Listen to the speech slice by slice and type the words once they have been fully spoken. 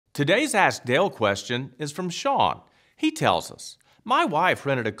Today's Ask Dale question is from Sean. He tells us, "My wife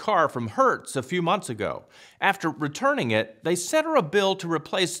rented a car from Hertz a few months ago. After returning it, they sent her a bill to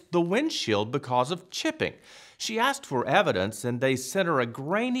replace the windshield because of chipping. She asked for evidence and they sent her a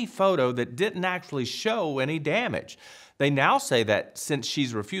grainy photo that didn't actually show any damage. They now say that since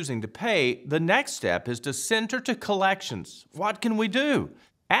she's refusing to pay, the next step is to send her to collections. What can we do?"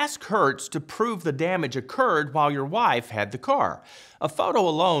 Ask Hertz to prove the damage occurred while your wife had the car. A photo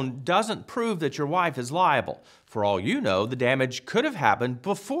alone doesn't prove that your wife is liable. For all you know, the damage could have happened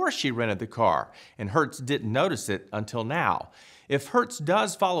before she rented the car, and Hertz didn't notice it until now. If Hertz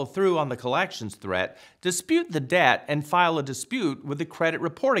does follow through on the collections threat, dispute the debt and file a dispute with the credit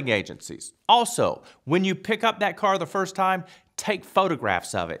reporting agencies. Also, when you pick up that car the first time, take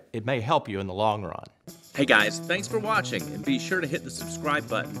photographs of it. It may help you in the long run. Hey guys, thanks for watching, and be sure to hit the subscribe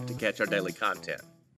button to catch our daily content.